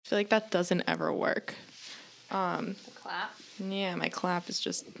feel like that doesn't ever work. The clap? Yeah, my clap is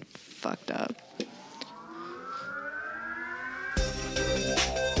just fucked up.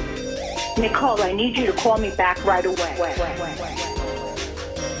 Nicole, I need you to call me back right away.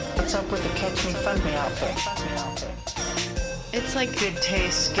 What's up with the Catch Me Fund Me outfit? It's like, Good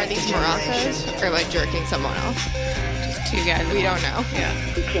taste. are these maracas or am I jerking someone off? Just two guys. We don't know.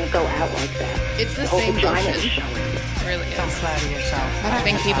 Yeah. You can't go out like that. It's the The whole same vagina is motion. showing. It really Don't is. flatter yourself. I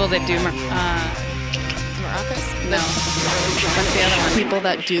think people that do Maracas? no. What's the other one? People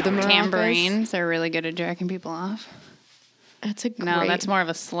that do the maracas. Tambourines are really good at jerking people off. That's a great. No, that's more of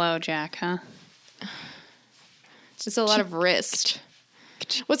a slow jack, huh? It's just a lot of wrist.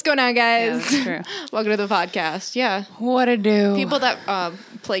 What's going on, guys? Yeah, that's true. Welcome to the podcast. Yeah. What to do? People that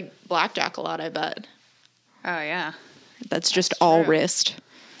play blackjack a lot, I bet. Oh yeah. That's just all true. wrist.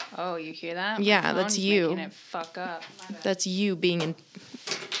 Oh, you hear that? My Yeah, that's phone's you. Making it fuck up. That's you being a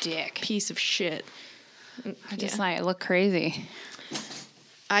Dick. piece of shit. I just like look crazy.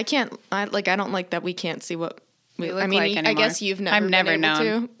 I can't. I don't like that we can't see what We look I mean, like I anymore. guess you've never. I've never been able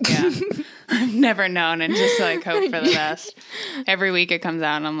known. To. Yeah. I've never known, and just like hope for the best. Every week it comes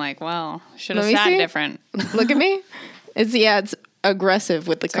out, and I'm like, well, should have Let me sat see. different. Look at me. It's aggressive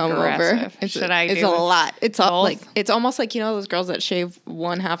with the comb over. aggressive. It's Should I It's do a lot. It's all both? like it's almost like those girls that shave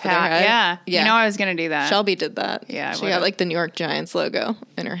one half of their head. Yeah. Yeah. You know, I was gonna do that. Shelby did that. Yeah, I she would've. got like the New York Giants logo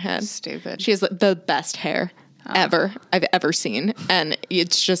in her head. Stupid. She has like, the best hair ever I've ever seen, and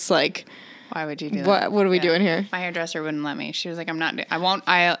it's just like, Why would you do that? what are we doing here? My hairdresser wouldn't let me. She was like, I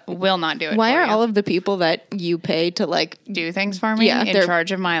will not do it. Why for are you. all of the people that you pay to like? do things for me Yeah, in they're-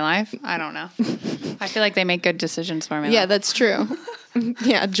 charge of my life? I don't know. I feel like they make good decisions for me. Yeah, though. that's true.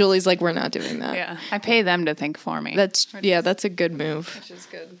 Yeah, Julie's like, we're not doing that. yeah. I pay them to think for me. That's a good move. which is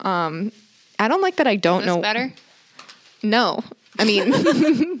good. I don't like that. I don't Is know. this better? No, I mean,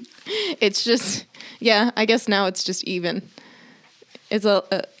 it's just, yeah, I guess now it's just even. It's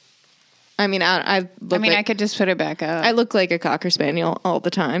I mean, I look like, I could just put it back up. I look like a Cocker Spaniel all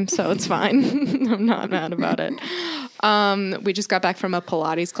the time, so it's fine. I'm not mad about it. We just got back from a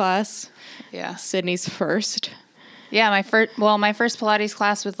Pilates class, yeah. Sydney's first. Yeah, my first Pilates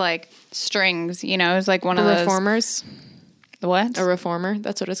class with like strings, it was like one The of those. reformers, What? a reformer,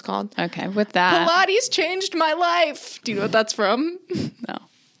 that's what it's called. Okay, with that. Pilates changed my life. Do you know what that's from? No.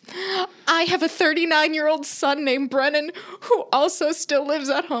 I have a 39-year-old son named Brennan who also still lives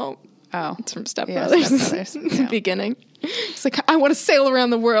at home. Oh. It's from Step Yeah, Brothers. Step Brothers, It's the yeah. beginning. He's like, I want to sail around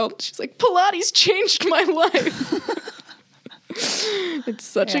the world. She's like, Pilates changed my life. It's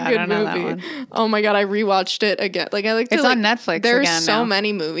such Yeah, a I good don't know that movie. one. Oh my god, I rewatched it again. Like I like to. It's like, on Netflix There's again so now.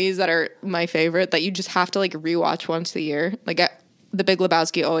 many movies that are my favorite that you just have to like rewatch once a year. Like The Big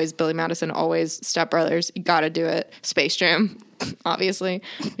Lebowski, always. Billy Madison, always. Step Brothers, you got to do it. Space Jam, obviously.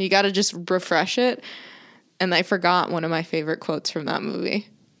 You got to just refresh it. And I forgot one of my favorite quotes from that movie.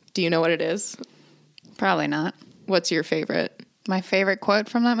 Do you know what it is? Probably not. What's your favorite? My favorite quote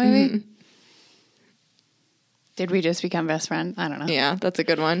from that movie? Mm-hmm. Did we just become best friends? I don't know. Yeah, that's a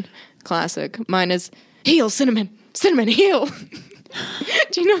good one. Classic. Mine is heel, cinnamon, cinnamon, heel.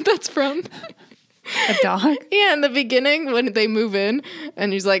 Do you know what that's from? A dog? Yeah, in the beginning when they move in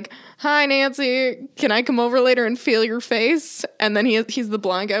and he's like, hi, Nancy, can I come over later and feel your face? And then he's the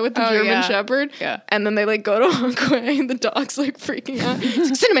blind guy with the Oh, German yeah. Shepherd. Yeah. And then they like go to walk away and the dog's like freaking out. He's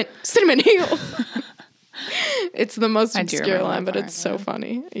like, cinnamon, cinnamon, heel. It's the most I do obscure remember line, that but part, it's so yeah.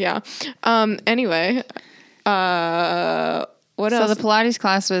 funny. Yeah. Anyway, what So else? the Pilates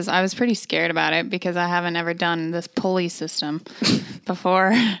class I was pretty scared about it because I haven't ever done this pulley system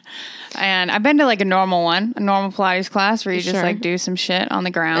before. And I've been to like a normal Pilates class where you just Sure. like do some shit on the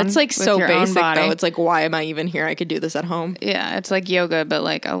ground. It's like with so your own basic body. though. It's like, why am I even here? I could do this at home. Yeah, it's like yoga, but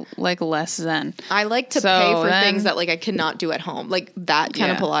like less zen. I like to So pay for then- things that like I cannot do at home. Like that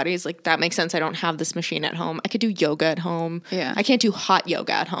kind of Yeah. Pilates, like that makes sense. I don't have this machine at home. I could do yoga at home. Yeah. I can't do hot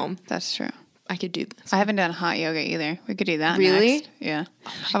yoga at home. That's true. I could do this. I haven't done hot yoga either. We could do that. Really? Next. Yeah.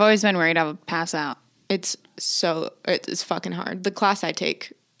 I've always been worried I would pass out. It's fucking hard. The class I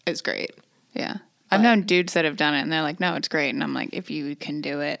take is great. Yeah. I've known dudes that have done it and they're like, no, it's great. And I'm like, if you can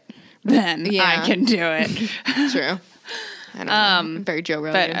do it, then Yeah. I can do it. True. I don't know. I'm very Joe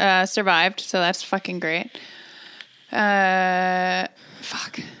Rogan. But survived, so that's fucking great.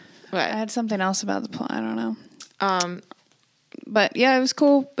 Fuck. What? I had something else about the plot. I don't know. Um, But yeah, it was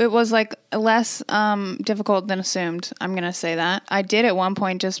cool. It was like less difficult than assumed. I'm going to say that. I did at one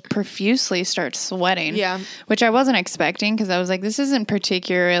point just profusely start sweating. Yeah. Which I wasn't expecting because I was like, this isn't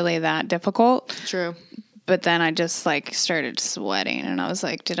particularly that difficult. true. but then I just like started sweating and I was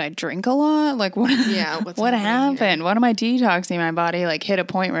like, did I drink a lot? Like what? Yeah, what's what happening happened? What am I detoxing? My body like hit a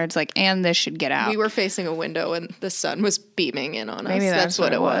point where it's like, and this should get out. We were facing a window and the sun was beaming in on us. Maybe that's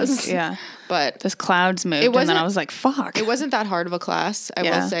what it was. Yeah. But This clouds moved and then wasn't- I was like, fuck. it wasn't that hard of a class, I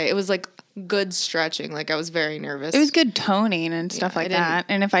Yeah. will say. It was like good stretching. Like I was very nervous. It was good toning and stuff I like didn't- that.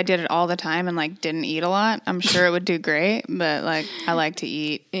 And if I did it all the time and like didn't eat a lot, I'm sure it would do great. But like I like to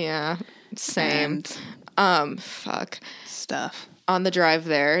eat Yeah, same. and Fuck. stuff. On the drive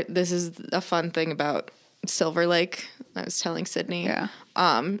there, this is a fun thing about Silver Lake. I was telling Sydney. Yeah.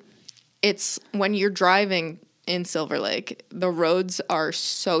 It's when you're driving in Silver Lake, the roads are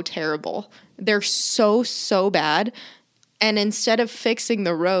so terrible. They're so bad. And instead of fixing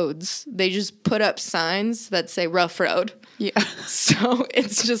the roads, they just put up signs that say rough road. Yeah. So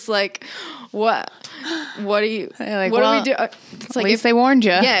it's just like, what do you, They're like, what do well, we do? It's At like, least they warned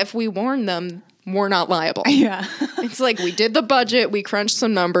you. yeah, if we warn them, we're not liable. Yeah. It's like we did the budget, we crunched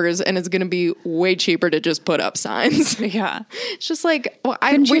some numbers, and it's going to be way cheaper to just put up signs. Yeah. It's just like, well,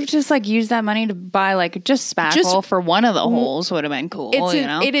 Couldn't you just like use that money to buy like just spackle Just- for one of the holes would have been cool, you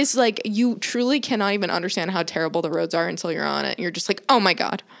know? it is like you truly cannot even understand how terrible the roads are until you're on it. You're just like, oh my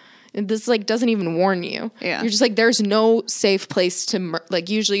God. And this like doesn't even warn you. Yeah. You're just like, there's no safe place to like.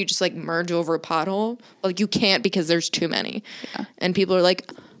 Usually, you just like merge over a pothole. Like you can't because there's too many. Yeah. And people are like,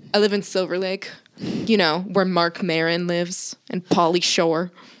 I live in Silver Lake, you know, where Mark Maron lives and Pauly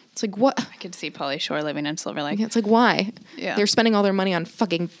Shore. It's like what? I could see Pauly Shore living in Silver Lake. It's like why? Yeah. They're spending all their money on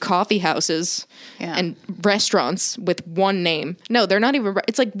fucking coffee houses Yeah. and restaurants with one name. No, they're not even.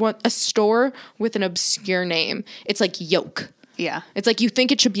 It's like a store with an obscure name. It's like Yoke. Yeah. It's like you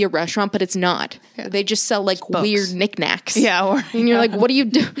think it should be a restaurant, but it's not. Yeah. They just sell like books. weird knickknacks. Yeah, or- and you're like, what do you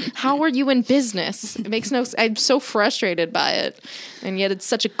do? How are you in business? It makes no. I'm so frustrated by it, and yet it's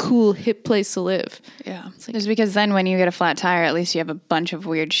such a cool, hip place to live. Yeah. Just because then when you get a flat tire, at least you have a bunch of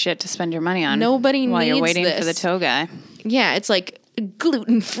weird shit to spend your money on. Nobody while you're needs waiting for the this. tow guy. Yeah, it's like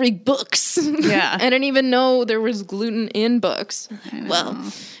gluten-free books. Yeah. I didn't even know there was gluten in books.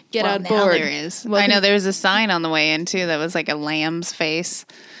 Well, get on Now board. there is. Welcome- I know there was a sign on the way in too that was like a lamb's face,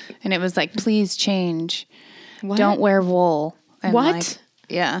 and it was like, "Please change. What? Don't wear wool." And What? like,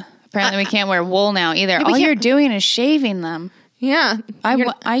 yeah. Apparently, we can't wear wool now either. we All you're can't- doing is shaving them. Yeah,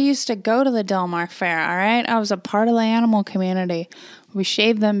 I used to go to the Del Mar Fair. All right, I was a part of the animal community. We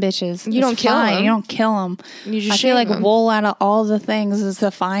shave them bitches. You don't kill them. You don't kill them. You just I feel shave like them. wool out of all the things is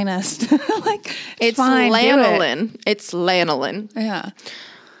the finest. like it's fine, do it. lanolin. It's lanolin, Yeah.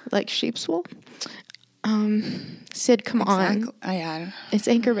 like sheep's wool. Sid, come on. Yeah. It's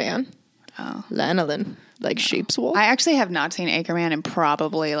Anchorman. Oh, lanolin, like sheep's wool. I actually have not seen Anchorman in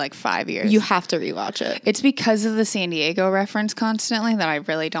probably like 5 years. You have to rewatch it. It's because of the San Diego reference constantly that I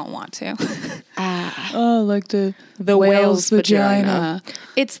really don't want to. Oh, like the whale's vagina.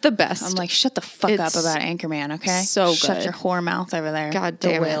 It's the best. I'm like, shut the fuck up It's about Anchorman, okay? so Shut good. your whore mouth over there. God the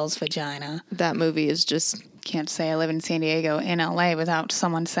damn it. whale's vagina. That movie is just. Can't say I live in San Diego in LA without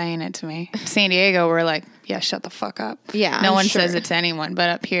someone saying it to me. San Diego, we're like, yeah, shut the fuck up. Yeah, no I'm one sure. says it to anyone,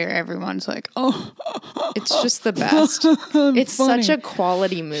 but up here, everyone's like, oh, It's just the best. It's funny. such a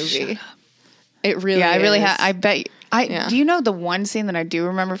quality movie. It really. yeah, I really is. have. I bet. Yeah. Do you know the one scene that I do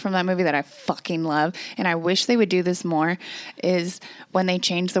remember from that movie that I fucking love, and I wish they would do this more, is when they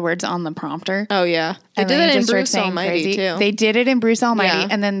change the words on the prompter. Oh yeah, they And did then it in just start Bruce saying Almighty crazy. too. They did it in Bruce Almighty, Yeah.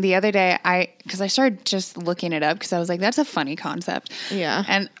 and then the other day, because I started just looking it up because I was like, that's a funny concept. Yeah.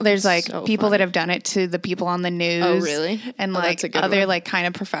 and there's like So people funny. that have done it to the people on the news. Oh, really? And Oh, like that's a good other one. like kind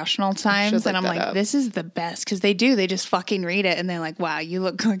of professional times, look and I'm that like, up. this is the best because they do. They just fucking read it, and they're like, wow, you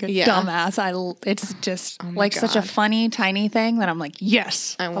look like a Yeah. dumbass. It's just like such a God. funny tiny thing that I'm like,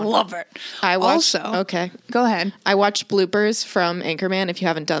 yes, I want love it. I watched. Also, Okay, go ahead. I watched bloopers from Anchorman. If you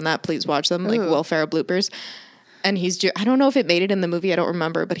haven't done that, please watch them. Like Ooh. Will Ferrell bloopers. And I don't know if it made it in the movie. I don't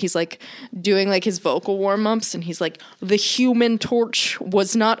remember, but he's like doing like his vocal warm ups, and he's like, "The Human Torch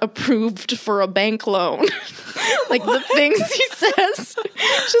was not approved for a bank loan." Like the things he says,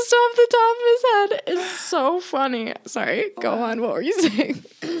 just off the top of his head, is so funny. Sorry, go on. What were you saying?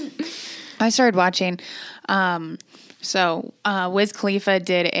 I started watching. Wiz Khalifa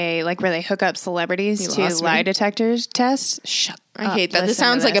did a like where they hook up celebrities You to lost me. lie detectors tests. Shut I hate that. This listen to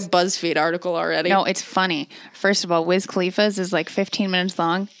sounds like a this. BuzzFeed article already. No, it's funny. First of all, Wiz Khalifa's is like 15 minutes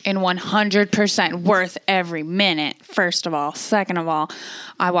long and 100% worth every minute. First of all. Second of all,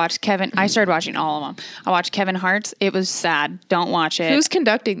 I started watching all of them. I watched Kevin Hart's. It was sad. Don't watch it. Who's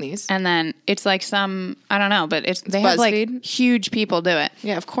conducting these? And then it's like I don't know, but they have like BuzzFeed? huge people do it.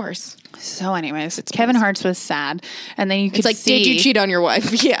 Yeah, of course. So anyways, Kevin Hart's was sad. And then you could It's like, see, did you cheat on your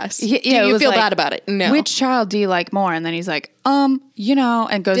wife? Yes. Yeah, do it you was feel like, bad about it? No. Which child do you like more? And then he's like, and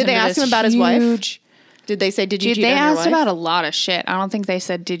goes Did they into ask this him about his wife? huge- Did they say, did you cheat They on your asked wife? about a lot of shit. I don't think they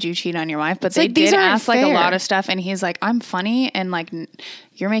said, did you cheat on your wife? But they like, these did aren't ask like a fair. lot of stuff. And he's like, I'm funny. And like,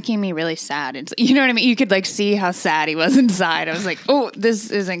 you're making me really sad. It's, you know what I mean? You could like see how sad he was inside. I was like, oh, this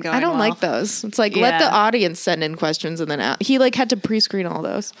isn't going I don't well. like those. It's like, let Yeah. the audience send in questions and then he like had to pre-screen all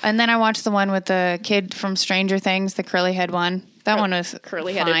those. And then I watched the one with the kid from Stranger Things, the curly head one. That one was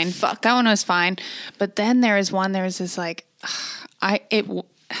curly-headed fine. fuck. That one was fine. But then there was this like,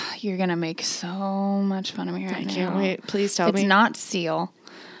 you're gonna make so much fun of me right now. I can't wait. Please tell It's me. not Seal.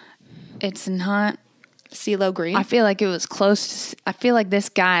 It's not. CeeLo Green. I feel like it was close. I feel like this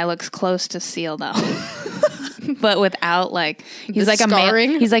guy looks close to Seal though, but without like he's The like a male.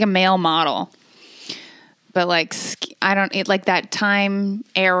 scarring? He's like a male model, but like I don't like that time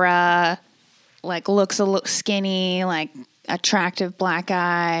era. Like looks a little skinny, like attractive black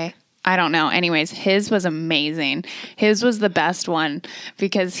guy. I don't know. Anyways, his was amazing. His was the best one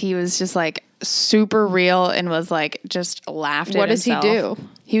because he was just like super real and was like just laughed at What does he himself. do?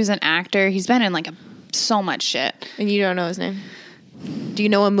 He was an actor. He's been in like so much shit. And you don't know his name. Do you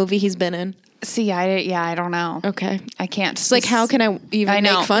know what movie he's been in? See, I don't know. Okay. I can't. It's like, how can I even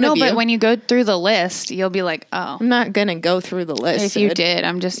make fun of you? but when you go through the list, you'll be like, oh, I'm not going to go through the list. if you Sid. did,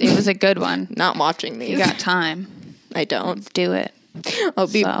 it was a good one. Not watching these. You got time. I don't. Do it. I'll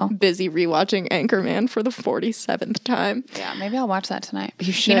be So. busy rewatching Anchorman for the 47th time. Yeah, maybe I'll watch that tonight. You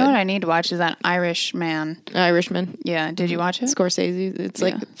You should. know what I need to watch is that Irishman. Irishman. Yeah, did you watch it? Scorsese. It's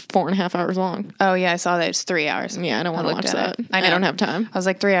like Yeah. 4.5 hours long. Oh yeah, I saw that. It's 3 hours. Yeah, I don't want to looked watch at that. it. I don't have time. I was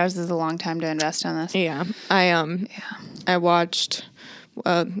like, 3 hours is a long time to invest in this. Yeah. I watched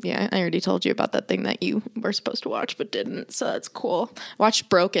I already told you about that thing that you were supposed to watch but didn't, so that's cool. Watched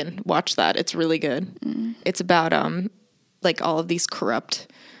Broken. Watch that. It's really good. It's about like all of these corrupt,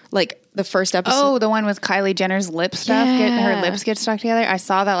 like the first episode. Oh, the one with Kylie Jenner's lip stuff. Her Yeah. lips get stuck together. I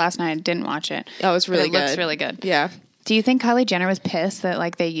saw that last night. I didn't watch it. Oh, it's really But it looks good. really good. Yeah. Do you think Kylie Jenner was pissed that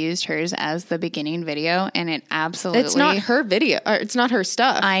like they used hers as the beginning video and it absolutely? It's not her video. Or it's not her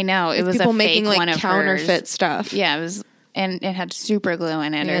stuff. I know it It's was people a making fake like one of counterfeit hers. stuff. Yeah, it was, and it had super glue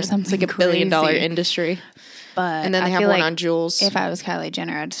in it Yeah, or something. It's like $1 billion crazy. industry. But And then they I have feel one like on Jules. If I was Kylie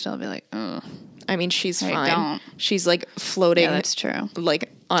Jenner, I'd still be like, oh, I mean, she's I fine. don't. She's like floating. yeah, that's true. Like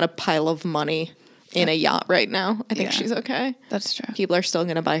on a pile of money in a yacht right now. I think Yeah. she's okay. That's true. People are still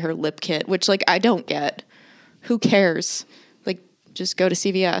going to buy her lip kit, which like I don't get. Who cares? Like just go to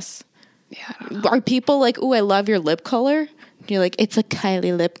CVS. Yeah, Are people like, "Ooh, I love your lip color?" And you're like, "It's a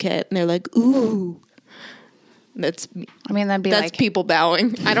Kylie lip kit." And they're like, "Ooh." That's I mean that'd be that's like people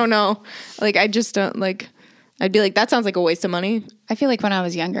bowing. I don't know. Like I just don't like I'd be like, that sounds like a waste of money. I feel like when I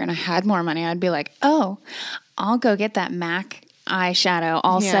was younger and I had more money, I'd be like, oh, I'll go get that MAC eyeshadow,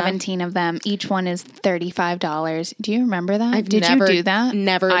 all Yeah. 17 of them. Each one is $35. Do you remember that? Did never- you do that?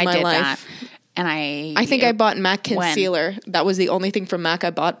 never in I my did life. That. And I think I bought MAC concealer. That was the only thing from MAC I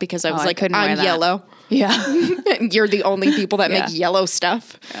bought because I was I like, couldn't wear I'm that. yellow. Yeah. You're the only people that Yeah. make yellow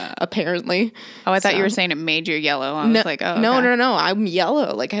stuff, apparently. Oh, I thought you So- were saying it made you yellow. I was No, like, oh, no, okay. no. I'm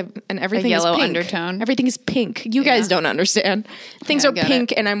yellow. Like, and everything yellow is pink. undertone? Everything is pink. You guys don't understand. Things Yeah, I are get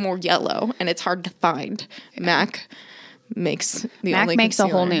pink, and I'm more yellow, and it's hard to find. MAC makes the MAC only makes a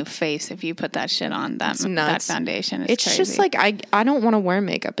whole concealer. new face if you put that shit on that nuts. foundation. It's just crazy. like I don't want to wear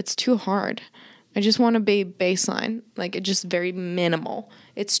makeup. It's too hard. I just want to be baseline, like it's just very minimal.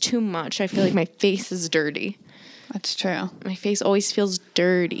 It's too much. I feel like my face is dirty. That's true. My face always feels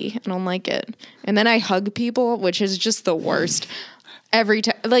dirty. I don't like it. And then I hug people, which is just the worst. Every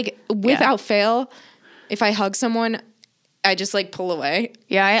time, like without fail, if I hug someone, I just like pull away.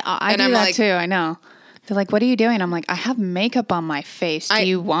 Yeah, I And do I'm that like- too. I know. They're like, "What are you doing?" I'm like, "I have makeup on my face. Do I-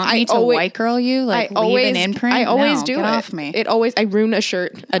 you want I me to always- white girl you? Like, I always, leave an imprint? I always No, do get it. off me." I ruin a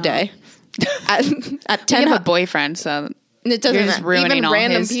shirt a day. at 10 You have a hu- boyfriend, so It doesn't You're just matter. ruining Even all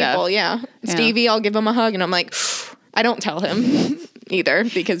random his people, stuff. yeah. Yeah. Stevie, I'll give him a hug, and I'm like, I don't tell him either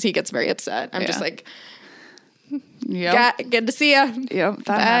because he gets very upset. I'm just Yeah. like, yep, good to see ya. yep, that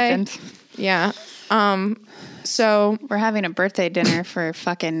Bye. happened. Yeah. So We're having a birthday dinner for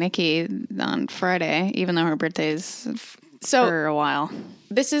fucking Nikki on Friday, even though her birthday's So- for a while.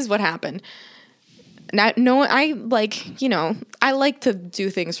 this is what happened. No, I like, I like to do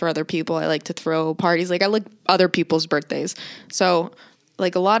things for other people. I like to throw parties. Like I like other people's birthdays. So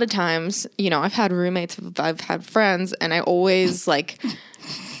like a lot of times, I've had roommates, I've had friends, and I always like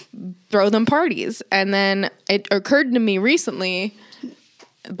throw them parties. And then it occurred to me recently,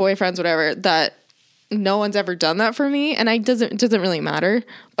 boyfriends, whatever, that no one's ever done that for me, and it doesn't really matter.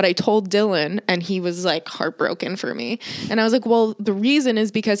 But I told Dylan, and he was like heartbroken for me. And I was like, well, the reason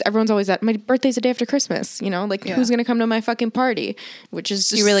is because everyone's always at my birthday's the day after Christmas. Who's gonna come to my fucking party? Which is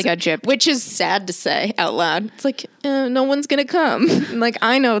just, You really got gypped. Which is sad to say out loud. It's like no one's gonna come. Like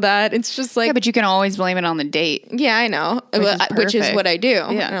I know that. It's just like Yeah, but you can always blame it on the date. yeah, I know, which is perfect. what I do.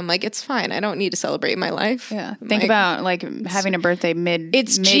 Yeah. And I'm like, it's fine. I don't need to celebrate my life. Yeah. I'm Think like, about like having a birthday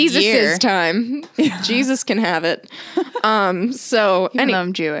it's mid-year. Jesus's time. Jesus can have it. So Even though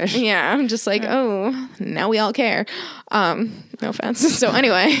I'm Jewish. yeah, I'm just like, oh, now we all care. No offense. So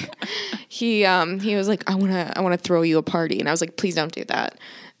anyway, he was like, I wanna throw you a party, and I was like, please don't do that,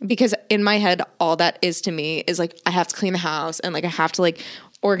 because in my head, all that is to me is like I have to clean the house and like I have to like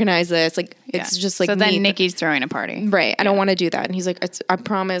organize this. Like it's just like so then me. Nikki's throwing a party. Right. I don't want to do that. And he's like, I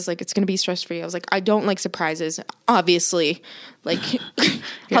promise, like, it's going to be stress free. I was like, I don't like surprises. Obviously, like,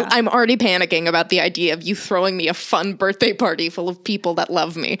 I'm already panicking about the idea of you throwing me a fun birthday party full of people that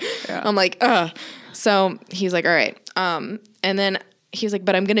love me. Yeah. I'm like, ugh. So he's like, all right. And then he's like,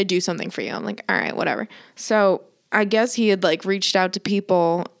 but I'm going to do something for you. I'm like, all right, whatever. So I guess he had like reached out to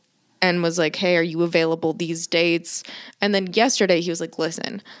people and was like, hey, are you available these dates? And then yesterday he was like,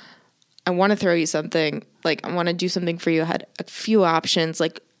 listen, I want to throw you something. Like, I want to do something for you. I had a few options.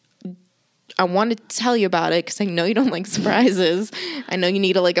 Like, I want to tell you about it because I know you don't like surprises. I know you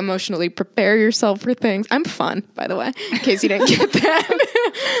need to, like, emotionally prepare yourself for things. I'm fun, by the way, in case you didn't get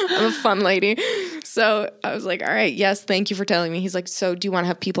that. I'm a fun lady. So I was like, all right, yes, thank you for telling me. He's like, so do you want to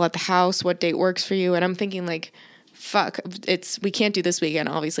have people at the house? What date works for you? And I'm thinking, like, fuck, we can't do this weekend.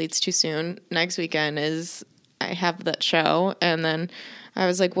 Obviously, it's too soon. Next weekend I have that show. And then I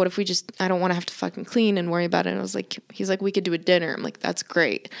was like, what if I don't want to have to fucking clean and worry about it. And I was like, he's like, we could do a dinner. I'm like, that's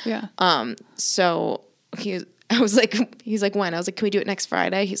great. Yeah. So he's like, when? I was like, can we do it next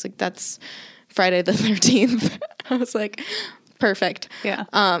Friday? He's like, that's Friday the 13th. I was like, perfect. Yeah.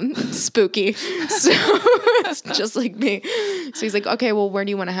 Spooky. So it's just like me. So he's like, okay, well, where do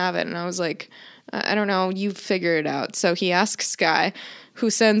you want to have it? And I was like, I don't know. You figure it out. So he asks Sky, who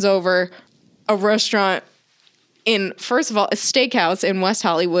sends over a restaurant in, first of all, a steakhouse in West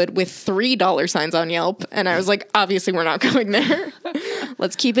Hollywood with $3 signs on Yelp. And I was like, obviously we're not going there.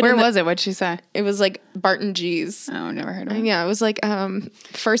 Let's keep it Where was it? What'd she say? It was like Barton G's. Oh, never heard of it. Yeah, it was like,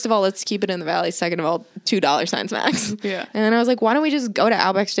 first of all, let's keep it in the Valley. Second of all, $2 signs max. Yeah. And then I was like, why don't we just go to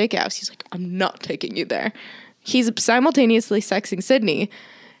Outback Steakhouse? He's like, I'm not taking you there. He's simultaneously sexting Sydney,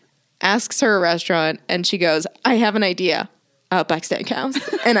 asks her a restaurant, and she goes, I have an idea. Outback Steakhouse.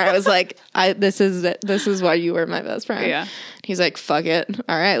 And I was like, this is why you were my best friend. Yeah. He's like, fuck it.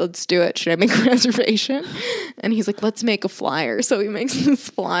 All right, let's do it. Should I make a reservation? And he's like, let's make a flyer. So he makes this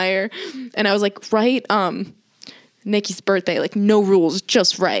flyer. And I was like, write Nikki's birthday, like no rules,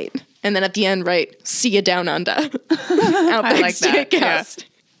 just right. And then at the end, write, see you down under. Outback like that. Steakhouse.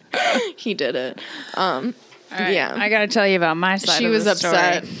 Yeah. He did it. All right, yeah. I got to tell you about my side She of was the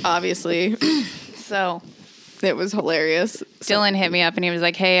upset, story. obviously. So It was hilarious. Dylan hit me up and he was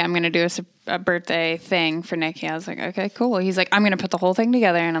like, hey, I'm going to do a birthday thing for Nikki. I was like, okay, cool. He's like, I'm going to put the whole thing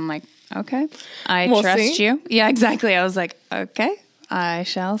together. And I'm like, okay, We'll trust see. you. Yeah, exactly. I was like, okay, I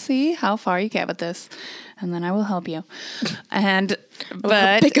shall see how far you get with this. And then I will help you.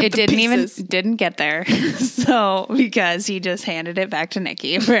 But pick up it the pieces. didn't get there. So, because he just handed it back to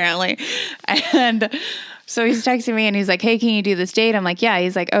Nikki, apparently. And so he's texting me and he's like, hey, can you do this date? I'm like, yeah.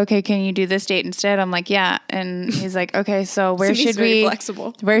 He's like, okay, can you do this date instead? I'm like, yeah. And he's like, okay, so where He's should very we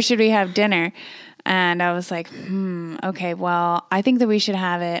flexible. where should we have dinner? And I was like, okay, well, I think that we should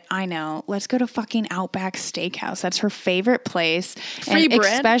have it. I know. Let's go to fucking Outback Steakhouse. That's her favorite place. Free and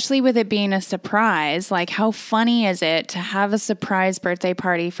bread. especially with it being a surprise. Like, how funny is it to have a surprise birthday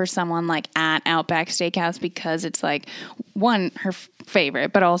party for someone like at Outback Steakhouse? Because it's like, one, her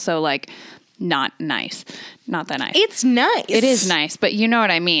favorite, but also like not nice. Not that nice. It's nice. It is nice, but you know what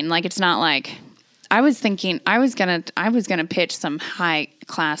I mean? Like, it's not like, I was thinking I was gonna pitch some high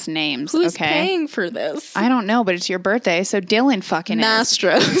class names. Who's okay? paying for this? I don't know, but it's your birthday, so Dylan fucking is.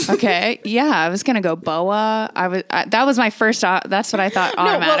 Mastros. Okay, yeah, I was gonna go boa. That was my first. That's what I thought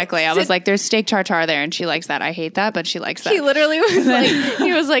automatically. I was like, "There's steak tartare there," and she likes that. I hate that, but she likes that. He literally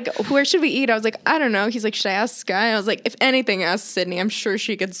was like, where should we eat? I was like, I don't know. He's like, should I ask Sky? I was like, if anything, ask Sydney. I'm sure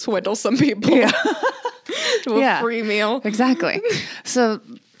she could swindle some people to a free meal. Exactly. So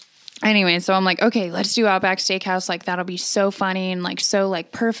Anyway, so I'm like, okay, let's do Outback Steakhouse. Like, that'll be so funny and like so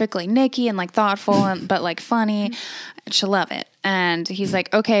like perfectly Nikki and like thoughtful and but like funny. She'll love it. And he's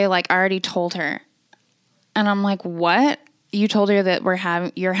like, okay, like I already told her. And I'm like, what? You told her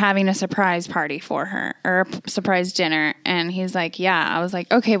that you're having a surprise party for her or a surprise dinner. And he's like, yeah. I was like,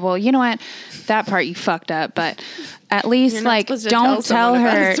 okay, well, you know what? That part you fucked up, but at least You're not like supposed to don't tell someone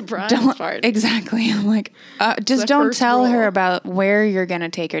about a her. surprise Don't party. exactly. I'm like, just the don't first tell her rule. about where you're gonna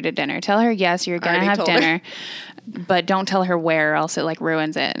take her to dinner. Tell her yes, you're gonna Already have told her. dinner, but don't tell her where, or else it like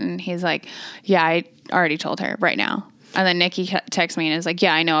ruins it. And he's like, yeah, I already told her right now. And then Nikki texts me and is like,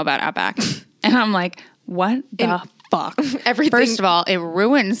 yeah, I know about Outback. And I'm like, what the fuck? Everything- First of all, it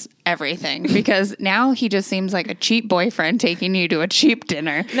ruins everything because now he just seems like a cheap boyfriend taking you to a cheap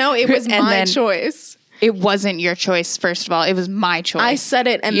dinner. No, it was And my then choice. It wasn't your choice, first of all. It was my choice. I said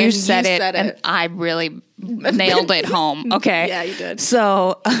it, and then you said it. and I really nailed it home. Okay. Yeah, you did.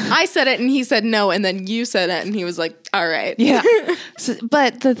 So, I said it, and he said no, and then you said it, and he was like, all right. yeah.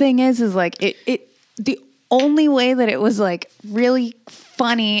 But the thing is like, the only way that it was like really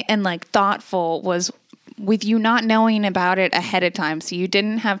funny and like thoughtful was with you not knowing about it ahead of time. So you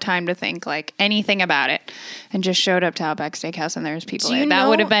didn't have time to think like anything about it and just showed up to Outback Steakhouse and there was people Do there. you That know-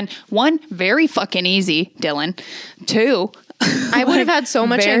 would have been one, very fucking easy, Dylan. Two, I would have had so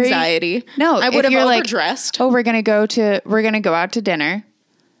much very- anxiety. No, I if would have you're like, overdressed. oh, we're gonna go out to dinner,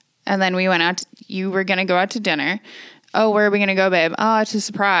 and then we went out. You were gonna go out to dinner. Oh, where are we gonna go, babe? Oh, it's a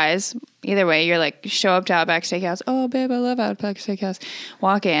surprise. Either way, you're like, show up to Outback Steakhouse. Oh, babe, I love Outback Steakhouse.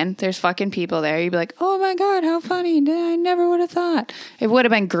 Walk in. There's fucking people there. You'd be like, oh my God, how funny. I never would have thought. It would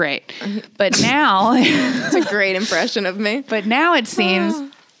have been great. But now, It's a great impression of me. but now it seems,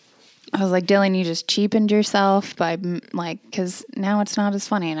 I was like, Dylan, you just cheapened yourself by like, because now it's not as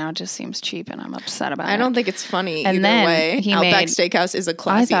funny. Now it just seems cheap and I'm upset about it. I don't think it's funny And either then way. he Outback made- Steakhouse is a I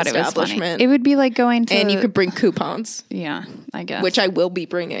classy thought it was funny. establishment. It would be like going to, and you could bring coupons, yeah, I guess. which I will be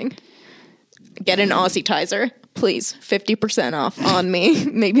bringing. Get an Aussie Tizer, please. 50% off on me.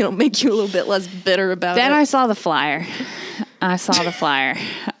 Maybe it'll make you a little bit less bitter about Then it. I saw the flyer.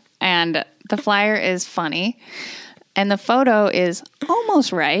 And the flyer is funny. And the photo is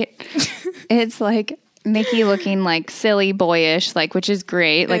almost right. It's like Nikki looking like silly, boyish, like, which is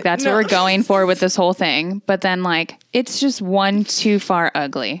great. Like, that's No. what we're going for with this whole thing. But then, like, it's just one too far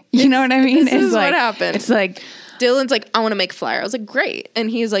ugly. You know what I mean? this It's is like, what happened. It's like, Dylan's like, I want to make a flyer. I was like, great. And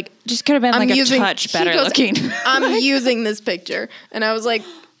he's like, just could have been I'm like using, a touch he better goes, looking. I'm using this picture. And I was like,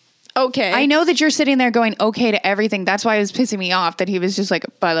 okay. I know that you're sitting there going okay to everything. That's why it was pissing me off that he was just like,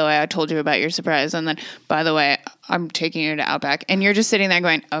 by the way, I told you about your surprise. And then, by the way, I'm taking you to Outback. And you're just sitting there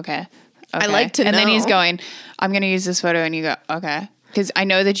going, okay. I like to And then he's know. going, I'm going to use this photo. And you go, okay. Because I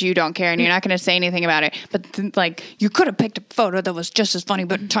know that you don't care and you're not going to say anything about it. But like, you could have picked a photo that was just as funny,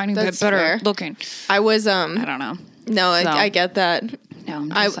 but a tiny bit That's better fair. looking. I was, I don't know. no, So- I get that. No,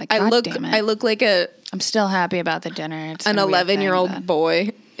 I'm I, just like, I God look, damn it. I look like I'm still happy about the dinner. It's an gonna be a thing, 11-year-old but-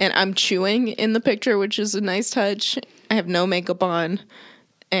 boy, and I'm chewing in the picture, which is a nice touch. I have no makeup on,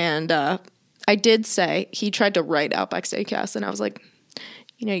 and I did say he tried to write Outback Steakhouse, and I was like,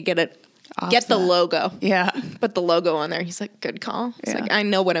 you know, you get it, get the Offset. logo, Yeah. put the logo on there. He's like, good call. It's Yeah. like, I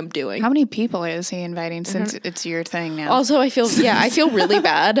know what I'm doing. How many people is he inviting since it's your thing now? Also, I feel really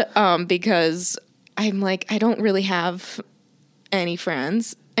bad because I'm like, I don't really have any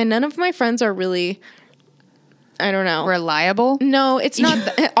friends, and none of my friends are really, I don't know. Reliable? No, it's not.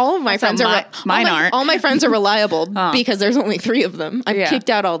 All of my That's friends not are mine aren't. All my friends are reliable because there's only 3 of them. I've Yeah. kicked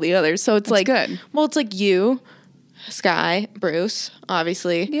out all the others, so it's like good. Well, it's like you, Sky, Bruce,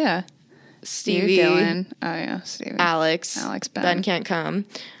 obviously, Yeah. Stevie, You, Dylan. Oh, yeah. Stevie. Alex, Ben. can't come,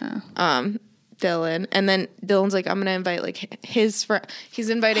 Dylan, and then Dylan's like, I'm gonna invite like his friend. He's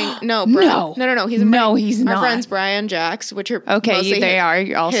inviting no. He's No, inviting he's our not. friends Brian, Jax, which are Okay, mostly they his- are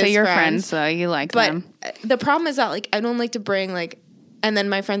You're also his your friends, so you like But them. the problem is that like I don't like to bring like, and then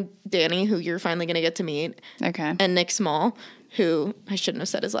my friend Danny, who you're finally gonna get to meet, Okay. and Nick Small, who I shouldn't have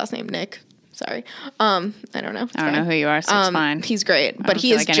said his last name, Nick. Sorry. I don't know. It's I don't know fine. who you are, so it's fine. He's great, but don't he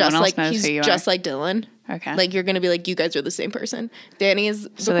feel is like anyone just else like knows he's who you just are. like Dylan. Okay. Like you're gonna be like, you guys are the same person. Danny is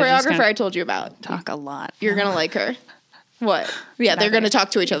the So they're just choreographer gonna I told you about. Talk a lot. You're gonna like her. What? Yeah, they're gonna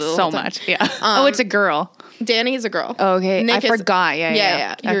talk to each other the so whole time. much. Yeah. oh, it's a girl. Danny is a girl. Okay, Nick I forgot. Yeah.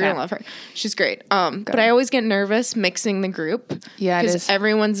 yeah. You're Okay. gonna love her. She's great. But I always get nervous mixing the group. Yeah, it because is.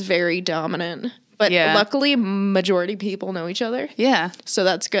 everyone's very dominant. But Yeah. luckily, majority people know each other, Yeah. so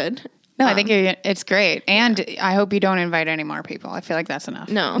that's good. No, I think it's great. And I hope you don't invite any more people. I feel like that's enough.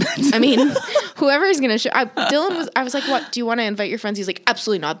 No, I mean, whoever's gonna show. I was like, "What? Do you want to invite your friends?" He's like,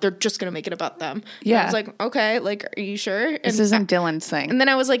 "Absolutely not. They're just gonna make it about them." Yeah. And I was like, "Okay, like, are you sure?" And This isn't Dylan's thing. And then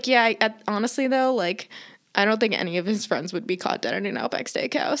I was like, "Yeah." Honestly, though, like, I don't think any of his friends would be caught dead in an Outback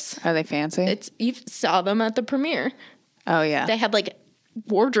Steakhouse. Are they fancy? You saw them at the premiere. Oh, yeah. They had like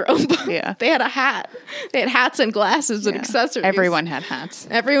wardrobe. Yeah. They had a hat. They had hats and glasses and accessories. Everyone had hats.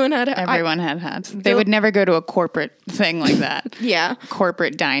 Everyone had hats. They would never go to a corporate thing like that. Yeah.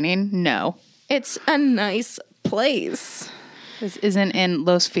 Corporate dining? No. It's a nice place. This isn't in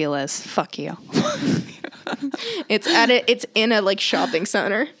Los Feliz. Fuck you. It's in a like shopping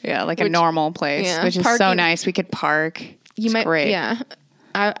center. Yeah, like a normal place, yeah, which is so parking- nice. We could park. It's great. Yeah.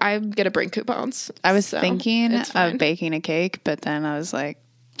 I'm gonna bring coupons. I was so thinking it's fine. of baking a cake, but then I was like,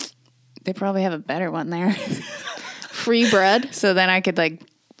 they probably have a better one there. Free bread. So then I could like,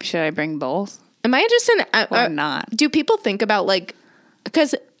 should I bring both? Am I just in? Or not? Do people think about like?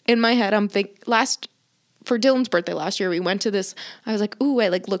 Because in my head, for Dylan's birthday last year, we went to this. I was like, ooh, I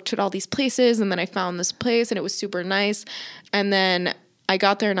like looked at all these places, and then I found this place, and it was super nice. And then I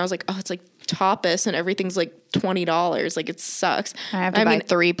got there, and I was like, oh, it's like tapas, and everything's like $20. Like it sucks. I have to buy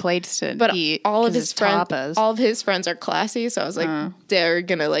 3 plates to eat. All of 'cause his it's friends, tapas. all of his friends are classy, so I was like, they're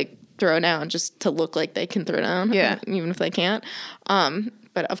gonna like throw down just to look like they can throw down, Yeah. even if they can't.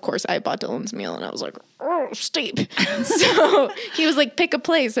 But of course, I bought Dylan's meal, and I was like, oh, steep. So he was like, pick a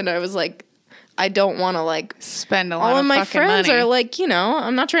place, and I was like, I don't want to like Spend a lot all of of my fucking friends money. are like,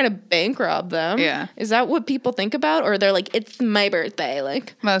 I'm not trying to bank rob them. Yeah. Is that what people think about? Or they're like, it's my birthday.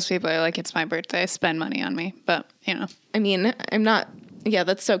 Like, Most people are like, it's my birthday, spend money on me. But, I mean, I'm not. Yeah,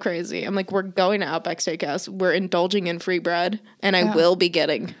 that's so crazy. I'm like, we're going to Outback Steakhouse. We're indulging in free bread, and I will be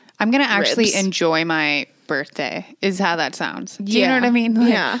getting. I'm going to actually Ribs. enjoy my birthday, is how that sounds. Do you know Yeah. what I mean? Like,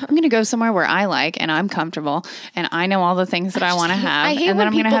 Yeah. I'm going to go somewhere where I like and I'm comfortable and I know all the things that I want to have. I hate and then when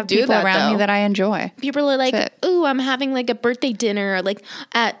I'm going to people have do people that, around me though. that I enjoy. People are like, That's it. ooh, I'm having like a birthday dinner, like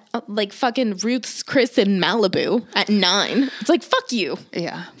at like fucking Ruth's Chris in Malibu at 9. It's like, fuck you.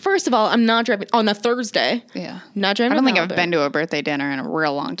 Yeah. First of all, I'm not driving on a Thursday. Yeah. Not driving. I don't to think I've Malibu. been to a birthday dinner in a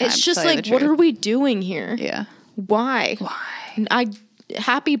real long time. It's to just tell you like, the what truth. are we doing here? Yeah. Why?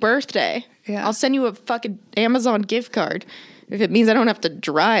 Happy birthday. Yeah. I'll send you a fucking Amazon gift card. If it means I don't have to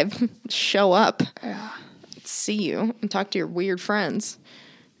drive, show up. See you and talk to your weird friends.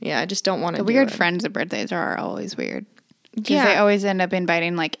 Yeah, I just don't want to The weird friends at birthdays are always weird. Because Yeah. they always end up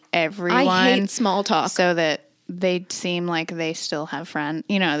inviting like everyone. I hate small talk. So that they seem like they still have friends.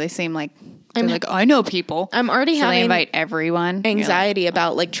 They seem like they're like, I know people. I'm already so they having invite everyone. You're like, anxiety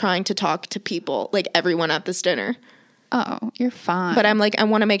about like trying to talk to people, like everyone at this dinner. oh, you're fine. But I'm like, I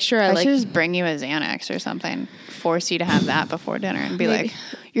want to make sure I I like. should just bring you a Xanax or something. Force you to have that before dinner and be like,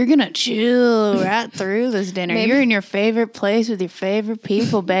 you're going to chill right through this dinner. Maybe- You're in your favorite place with your favorite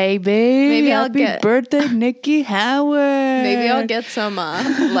people, baby. Maybe I'll Happy get- birthday, Nikki Howard. Maybe I'll get some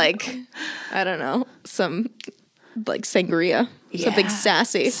like I don't know, some like sangria. Something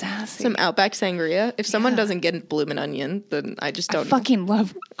sassy. Some Outback sangria. If someone doesn't get Bloomin' Onion, then I just don't I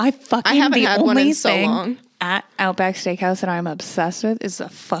haven't haven't the had only one in so thing long. at Outback Steakhouse that I'm obsessed with is the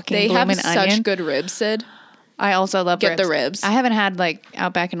fucking They have bloomin' such onion. good ribs, Sid. I also love Get the ribs. I haven't had like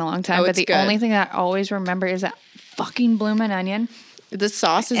Outback in a long time, Oh, but it's the good. only thing that I always remember is that fucking bloomin' onion. The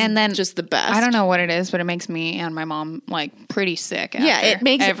sauce is And then just the best. I don't know what it is, but it makes me and my mom like pretty sick. Yeah, after it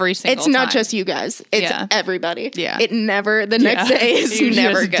makes every single. It's not time. just you guys. It's Yeah. everybody. Yeah. It never. The next day is you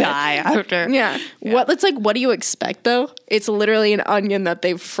never just good. die after. Yeah. It's like, what do you expect though? It's literally an onion that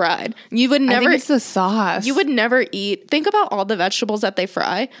they've fried. You would I never. think it's the sauce. You would never eat. Think about all the vegetables that they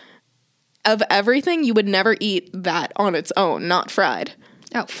fry. Of everything, you would never eat that on its own, not fried.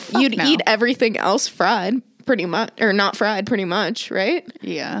 Oh, fuck You'd no. eat everything else fried, pretty much, or not fried, pretty much, right?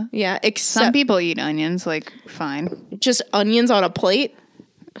 Yeah. Yeah, Some except people eat onions like fine. just onions on a plate.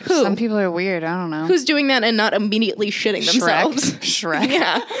 Who? Some people are weird. I don't know. Who's doing that and not immediately shitting themselves? Shrek.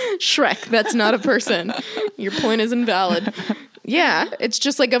 Yeah, Shrek. That's not a person. Your point is invalid. Yeah, it's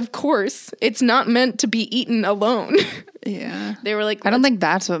just like, of course, it's not meant to be eaten alone. Yeah. They were like, I don't think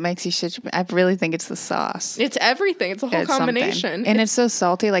that's what makes you shit. I really think it's the sauce. it's everything. It's a whole It's something. combination. And it's so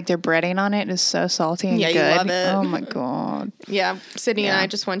salty. Like their breading on it is so salty and Yeah, you good. love it. Oh my God. Yeah, Sydney and Yeah. I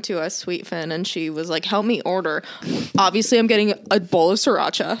just went to a Sweet Fin, and she was like, "Help me order." Obviously, I'm getting a bowl of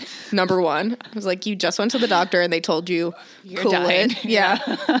sriracha. Number one, I was like, "You just went to the doctor, and they told you You're cool dying. it." Yeah.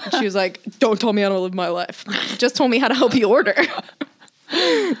 She was like, "Don't tell me how to live my life. Just told me how to help you order."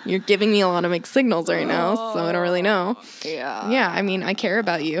 You're giving me a lot of mixed signals right now, so I don't really know. Yeah. Yeah, I mean, I care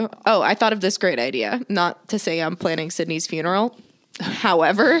about you. Oh, I thought of this great idea. Not to say I'm planning Sydney's funeral.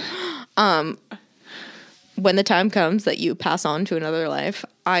 However, When the time comes that you pass on to another life,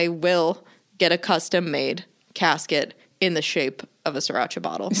 I will get a custom made casket in the shape of a sriracha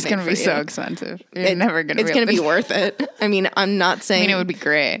bottle. It's going to be so expensive. You're never going to. It's going to be worth it. I mean, I'm not saying. I mean, it would be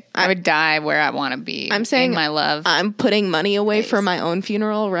great. I would die where I want to be. I'm saying in my love. I'm putting money away for my own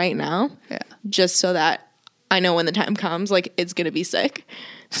funeral right now. Yeah. Just so that I know when the time comes, like, it's going to be sick.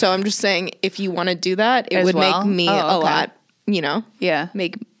 So I'm just saying, if you want to do that, it As would well? make me Oh, a okay. lot, Yeah.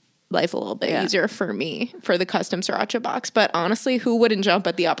 make life a little bit Yeah. easier for me for the custom sriracha box. But honestly, who wouldn't jump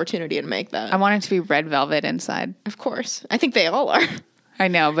at the opportunity to make that? I want it to be red velvet inside. Of course. I think they all are. I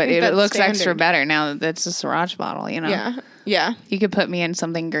know, but think it that's looks extra standard. better now that it's a sriracha bottle, you know? Yeah. Yeah. You could put me in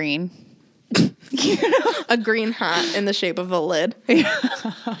something green. A green hat in the shape of a lid.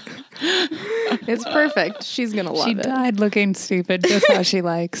 It's perfect. She's going to love She it. died looking stupid, just how she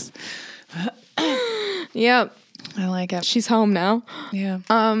likes. Yeah. I like it. She's home now. Yeah.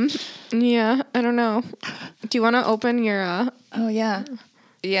 Yeah. I don't know. Do you want to open your... Oh, yeah.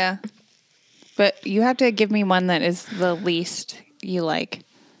 Yeah. But you have to give me one that is the least you like.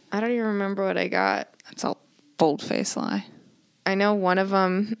 I don't even remember what I got. That's a bold-faced lie. I know one of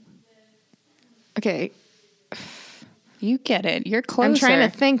them... Okay. You get it. You're closer. I'm trying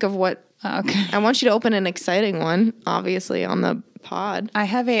to think of what... Oh, okay. I want you to open an exciting one, obviously, on the pod. I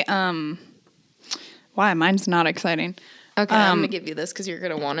have a, why? Mine's not exciting. Okay, I'm going to give you this because you're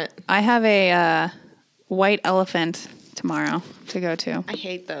going to want it. I have a white elephant tomorrow to go to. I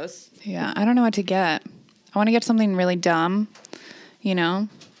hate those. Yeah, I don't know what to get. I want to get something really dumb, you know?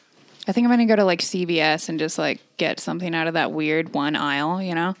 I think I'm going to go to like CVS and just like get something out of that weird one aisle,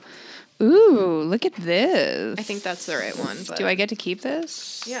 you know? Ooh, look at this. I think that's the right one. But Do I get to keep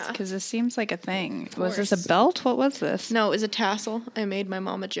this? Yeah. Because this seems like a thing. Was this course. a belt? What was this? No, it was a tassel. I made my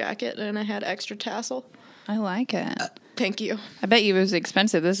mom a jacket and I had extra tassel. I like it. Thank you. I bet you it was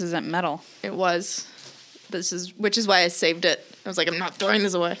expensive. This isn't metal. It was. Which is why I saved it. I was like, I'm not throwing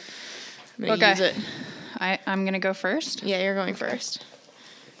this away. I'm going to Okay. use it. I'm going to go first. Yeah, you're going first.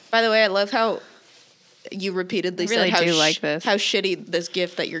 By the way, I love how you repeatedly I really said how do like this. how shitty this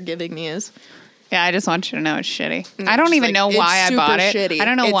gift that you're giving me is. Yeah, I just want you to know it's shitty. Mm, I don't just even like, know it's why I super bought it. shitty. I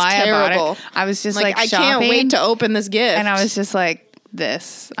don't know It's why I terrible. bought it. I was just like I shopping, can't wait to open this gift. and I was just like,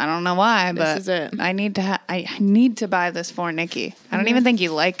 this. I don't know why, but is it. I need to. I need to buy this for Nikki. I don't even think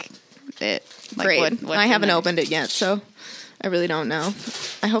you like it. Like, Great. what's I haven't in there. opened it yet, so I really don't know.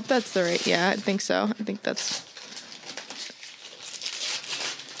 I hope that's the right. Yeah, I think so. I think that's.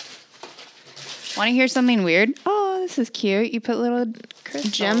 Want to hear something weird? Oh, this is cute. You put little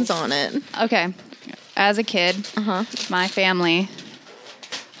crystals. Gems on it. Okay. As a kid, Uh-huh. my family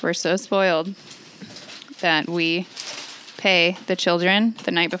were so spoiled that we pay the children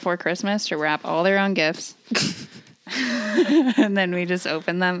the night before Christmas to wrap all their own gifts. And then we just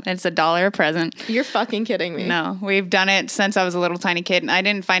open them. It's $1 a present. You're fucking kidding me. No, we've done it since I was a little tiny kid, and I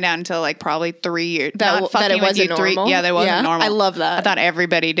didn't find out until like probably 3 years. That Not it fucking with wasn't you, normal? Yeah, that wasn't Yeah, normal. I love that. I thought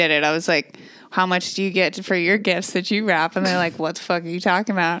everybody did it. I was like, "How much do you get for your gifts that you wrap?" And they're like, "What the fuck are you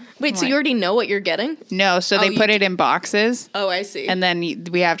talking about?" Wait, I'm so like, you already know what you're getting? No, so they you put it in boxes, Oh, I see. and then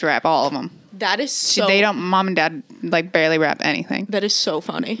we have to wrap all of them. that is so. They don't. Mom and dad like barely wrap anything. That is so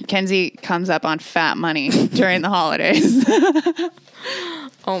funny. Kenzie comes up on fat money during the holidays.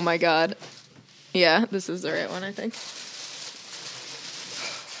 Oh my god. Yeah, this is the right one, I think.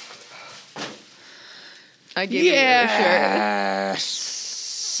 I gave you the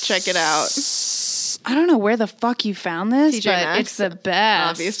shirt. Check it out. I don't know where the fuck you found this, TJ but Maxx, it's the best.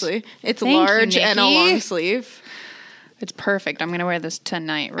 Obviously. It's Thank you, large and a Nikki. long sleeve. It's perfect. I'm going to wear this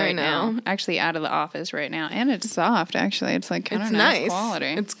tonight right know. now. Actually out of the office right now. And it's soft, actually. It's like kind It's of nice nice. quality.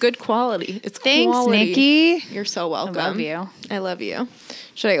 It's good quality. It's Thanks, quality. Nikki. You're so welcome. love you. I love you.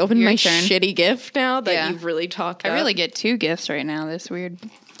 Should I open Your my turn. shitty gift now that Yeah. you've really talked I up? really get 2 gifts right now. This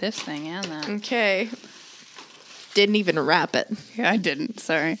thing and that. Okay. Didn't even wrap it. Yeah, I didn't.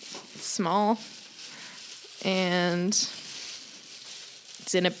 Sorry. It's small. And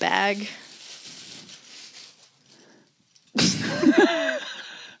it's in a bag.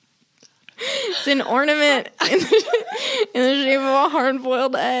 It's an ornament in the shape of a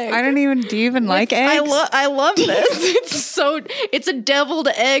hard-boiled egg. Do you even like eggs? I love this. It's a deviled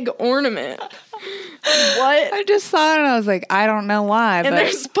egg ornament. What? I just saw it and I was like, I don't know why, And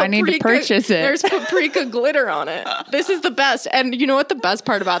but I need to purchase it. There's paprika glitter on it. This is the best. And you know what the best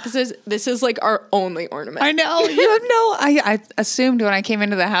part about this is? This is like our only ornament. I know. You have no. I assumed when I came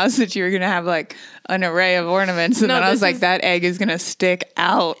into the house that you were going to have like an array of ornaments, and No, then I was this like, is- that egg is gonna stick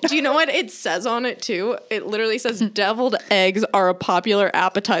out. Do you know what it says on it too? It literally says deviled eggs are a popular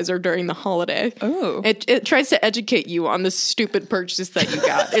appetizer during the holiday. Ooh. It tries to educate you on the stupid purchase that you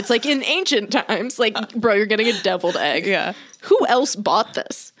got. It's like in ancient times, like, bro, you're getting a deviled egg. Yeah. Who else bought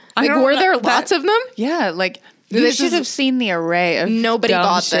this? I Like, don't were know there that- lots of them? Yeah, like you This should is- have seen the array of Nobody dumb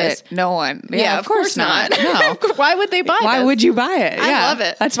bought shit. this. No one. Yeah, of course not. No. Why would they buy Why this? would you buy it? I Yeah. love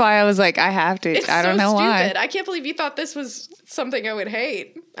it. That's why I was like, I have to. It's I don't so know stupid. why. I can't believe you thought this was something I would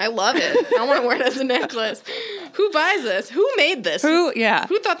hate. I love it. I want to wear it as a necklace. Who buys this? Who made this? Who? Yeah.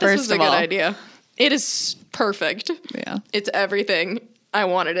 Who thought this First was a of good all. idea? It is perfect. Yeah. It's everything I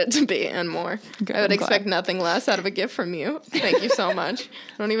wanted it to be and more. Good, I would I'm expect glad. nothing less out of a gift from you. Thank you so much.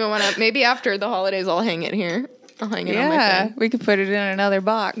 I don't even want to. Maybe after the holidays, I'll hang it here. I'll hang it on my Yeah, thing. we could put it in another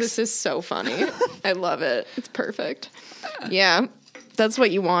box. This is so funny. I love it. It's perfect. Yeah, that's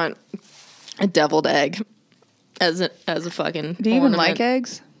what you want. A deviled egg as a fucking. Do you even ornament. like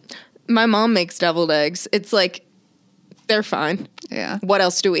eggs? My mom makes deviled eggs. It's like they're fine. Yeah. What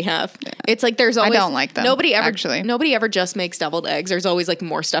else do we have? It's like there's always don't like them, Nobody ever actually. Nobody ever just makes deviled eggs. There's always like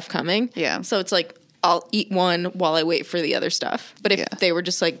more stuff coming. Yeah. So it's like I'll eat one while I wait for the other stuff. But if Yeah. they were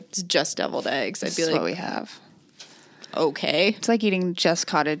just like it's just deviled eggs, I'd This be is what we like, have. okay. It's like eating just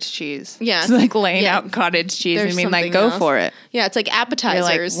cottage cheese. Yeah. It's like laying Yeah. out cottage cheese. There's I mean, like, something go else. for it. Yeah, it's like You're like,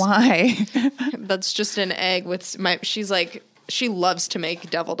 appetizers. why? That's just an egg with my. She's like. She loves to make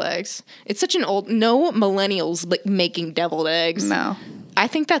deviled eggs. It's such an old. No millennials like making deviled eggs. No. I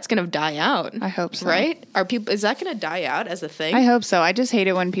think that's gonna die out. I hope so. Right? Are people? Is that gonna die out as a thing? I hope so. I just hate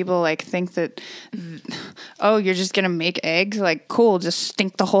it when people like think that, oh, you're just gonna make eggs. Like, cool, just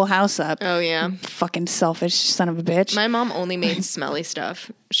stink the whole house up. Oh yeah. Fucking selfish son of a bitch. My mom only made smelly stuff.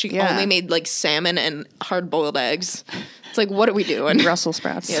 She Yeah. only made like salmon and hard boiled eggs. It's like, what are we doing? Brussels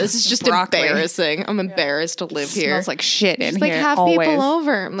sprouts. Yeah, this is just Broccoli. embarrassing. I'm embarrassed to live here. Smells like shit in She's here. like, have always. people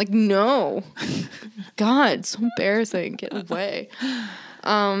over. I'm like, no. God, so embarrassing. Get away.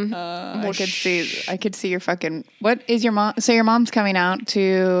 I could see your fucking. What is your mom? So your mom's coming out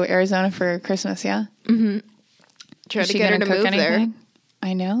to Arizona for Christmas, yeah? Try Is to she get her gonna to cook move there. anything?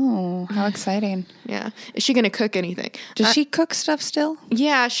 I know. How exciting. Yeah. Is she gonna cook anything? Does she cook stuff still?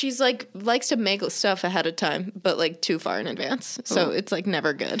 Yeah, she's like likes to make stuff ahead of time, but like too far in advance. So it's like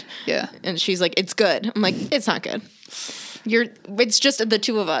never good. Yeah. And she's like, it's good. I'm like, it's not good. It's just the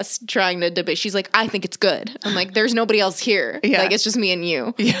two of us trying to debate. She's like, I think it's good. I'm like, there's nobody else here. Yeah. Like, it's just me and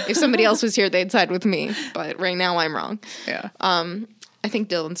you. Yeah. If somebody else was here, they'd side with me. But right now I'm wrong. Yeah. I think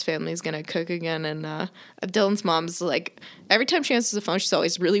Dylan's family is gonna cook again, and Dylan's mom's like every time she answers the phone, she's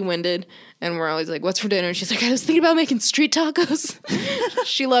always really winded, and we're always like, "What's for dinner?" And she's like, "I was thinking about making street tacos."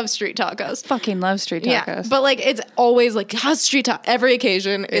 She loves street tacos. Fucking love street tacos. Yeah, but like it's always like how's street taco? Every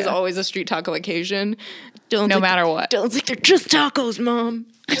occasion is Yeah. always a street taco occasion. Dylan's No like, matter what. Dylan's like they're just tacos, mom.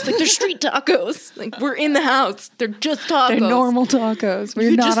 She's like they're street tacos. Like we're in the house. They're just tacos. They're normal tacos. We're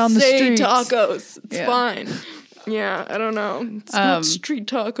You not just on the say streets. tacos. It's Yeah. fine. Yeah, I don't know. It's not street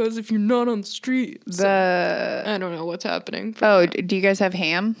tacos if you're not on the street. So, I don't know what's happening. Oh, do you guys have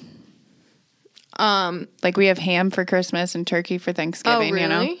ham? Like we have ham for Christmas and turkey for Thanksgiving, you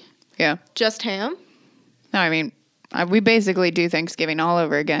know? really? Yeah. Just ham? No, I mean, we basically do Thanksgiving all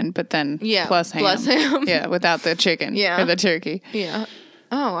over again, but then Yeah, plus ham. plus ham. Yeah, without the chicken Yeah. or the turkey. Yeah.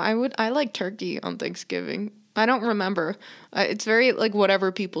 Oh, I like turkey on Thanksgiving. I don't remember. It's very like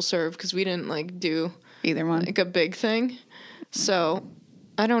whatever people serve because we didn't like do Either one. like a big thing. So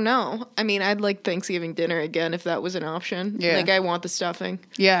I don't know. I mean, I'd like Thanksgiving dinner again if that was an option. Yeah. Like I want the stuffing.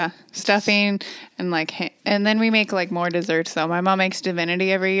 Yeah, stuffing and like, and then we make like more desserts. So my mom makes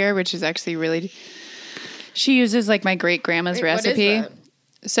divinity every year, which is actually really. She uses like my great grandma's Wait, what is recipe.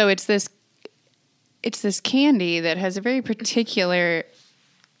 that? So it's this candy that has a very particular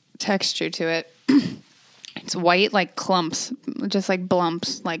texture to it. It's white like clumps, just like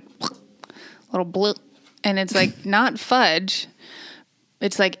blumps, like little blue, and it's like not fudge.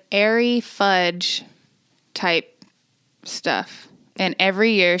 It's like airy fudge type stuff. And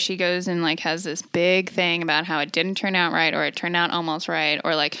every year she goes and like has this big thing about how it didn't turn out right or it turned out almost right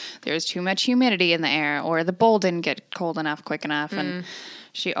or like there was too much humidity in the air or the bowl didn't get cold enough quick enough. And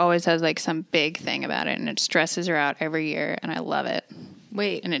she always has like some big thing about it and it stresses her out every year and I love it.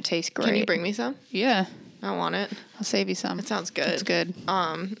 Wait, And it tastes great. can you bring me some? Yeah. I want it. I'll save you some. It sounds good. It's good.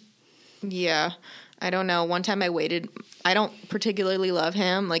 Yeah. I don't know. One time I waited. I don't particularly love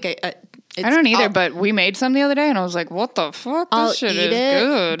ham. Like I don't either, I'll, but we made some the other day and I was like, what the fuck? This I'll shit eat is it,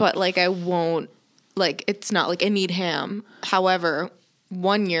 good. but like I won't. Like it's not like I need ham. However,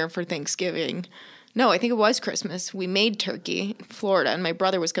 one year for Thanksgiving, no, I think it was Christmas. We made turkey in Florida, and my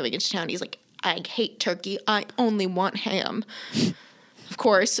brother was coming into town. He's like, I hate turkey. I only want ham. Of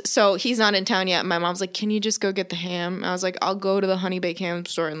course. So he's not in town yet. My mom's like, can you just go get the ham? I was like, I'll go to the Honey Baked Ham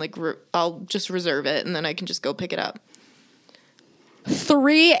store and like I'll just reserve it and then I can just go pick it up.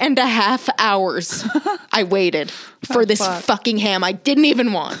 3.5 hours I waited for this fucking ham I didn't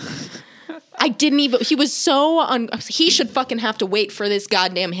even want. He was so he should fucking have to wait for this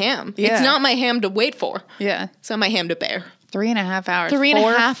goddamn ham. Yeah. It's not my ham to wait for. Yeah. It's not my ham to bear. 3.5 hours.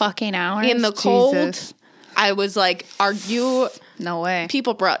 3.5 fucking hours in the cold. Jesus. I was like, are you... No way.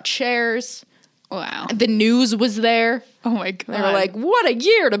 People brought chairs. Wow. The news was there. Oh my God. They were like, what a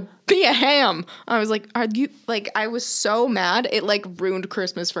year to be a ham. I was like, are you... Like, I was so mad. It, like, ruined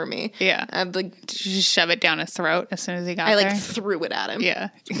Christmas for me. Yeah. I'd, like... Did you just shove it down his throat as soon as he got I, there? like, threw it at him. Yeah.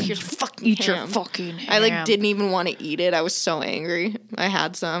 Here's fucking Eat ham. your fucking ham. I, like, didn't even want to eat it. I was so angry. I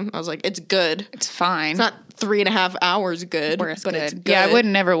had some. I was like, it's good. It's fine. It's not 3.5 hours good, Where it's but good. it's good. Yeah, I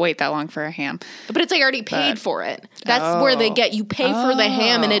wouldn't never wait that long for a ham. But it's like already paid for it. That's where they get you pay for the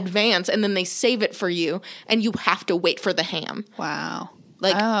ham in advance, and then they save it for you, and you have to wait for the ham. Wow.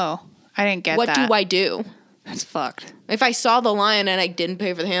 Like, oh, I didn't get what that. do I do? That's fucked. If I saw the line and I didn't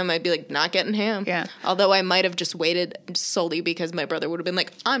pay for the ham, I'd be like, not getting ham. Yeah. Although I might have just waited solely because my brother would have been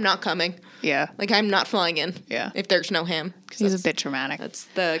like, I'm not coming. Yeah. Like, I'm not flying in. Yeah. If there's no ham. 'Cause He's a that's- bit dramatic. That's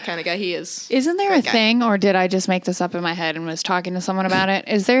the kind of guy he is. Isn't there a Great guy. thing, or did I just make this up in my head and was talking to someone about it?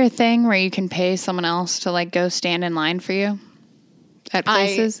 Is there a thing where you can pay someone else to like go stand in line for you at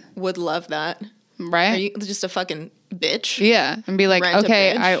places? I would love that. Right? Are you just a fucking bitch? Yeah, and be like, Rent a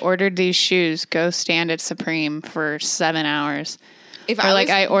okay, bitch? I ordered these shoes. Go stand at Supreme for 7 hours. If Or like,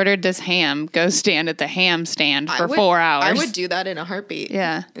 I ordered this ham. Go stand at the ham stand for 4 hours. I would do that in a heartbeat.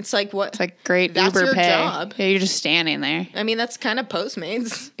 Yeah. It's like what? It's like great That's Uber your pay. job. Yeah, you're just standing there. I mean, that's kind of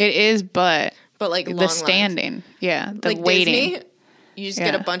Postmates, It is, but but like long the lines. standing, yeah, the like waiting. Disney, you just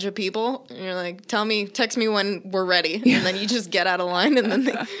get Yeah. a bunch of people, and you're like, text me when we're ready, and then you just get out of line, and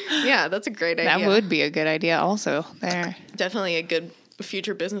then yeah, that's a great idea. That would be a good idea. Also, there. Definitely a good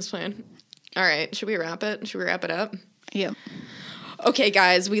future business plan. All right, should we wrap it? Should we wrap it up? Yep. Okay,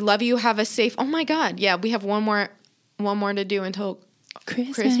 guys, we love you. Have a safe. Oh my God, yeah, we have one more to do until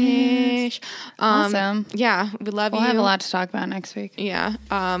Christmas. Awesome. Yeah, we love We'll you. have a lot to talk about next week. Yeah.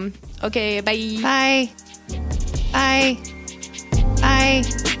 Okay. Bye. Bye. Bye. Bye.